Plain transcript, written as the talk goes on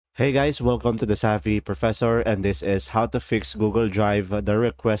Hey guys, welcome to the Savvy Professor, and this is how to fix Google Drive. The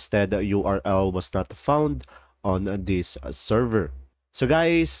requested URL was not found on this server. So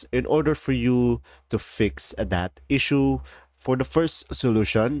guys, in order for you to fix that issue, for the first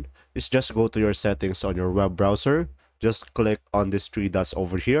solution is just go to your settings on your web browser. Just click on these three dots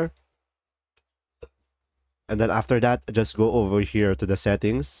over here. And then after that, just go over here to the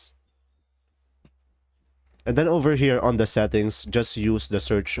settings. And then over here on the settings, just use the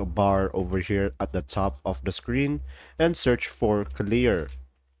search bar over here at the top of the screen and search for clear,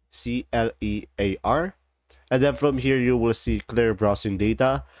 CLEAR. And then from here, you will see clear browsing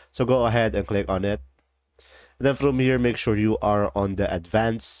data. So go ahead and click on it. And then from here, make sure you are on the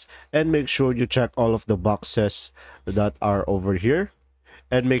advanced and make sure you check all of the boxes that are over here.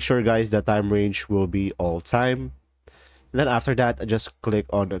 And make sure guys, the time range will be all time. And then after that, just click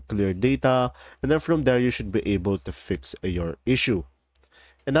on the clear data. And then from there, you should be able to fix your issue.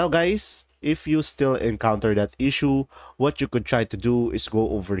 And now guys, if you still encounter that issue, what you could try to do is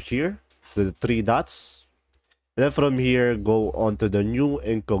go over here to the three dots. And then from here, go on to the new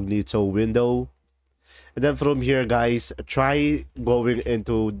incognito window. And then from here guys, try going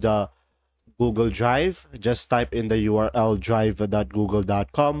into the Google Drive. Just type in the URL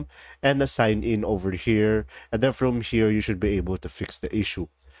drive.google.com and sign in over here. And then from here, you should be able to fix the issue.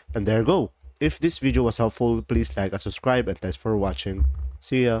 And there you go. If this video was helpful, please like and subscribe, and thanks for watching.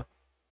 See ya.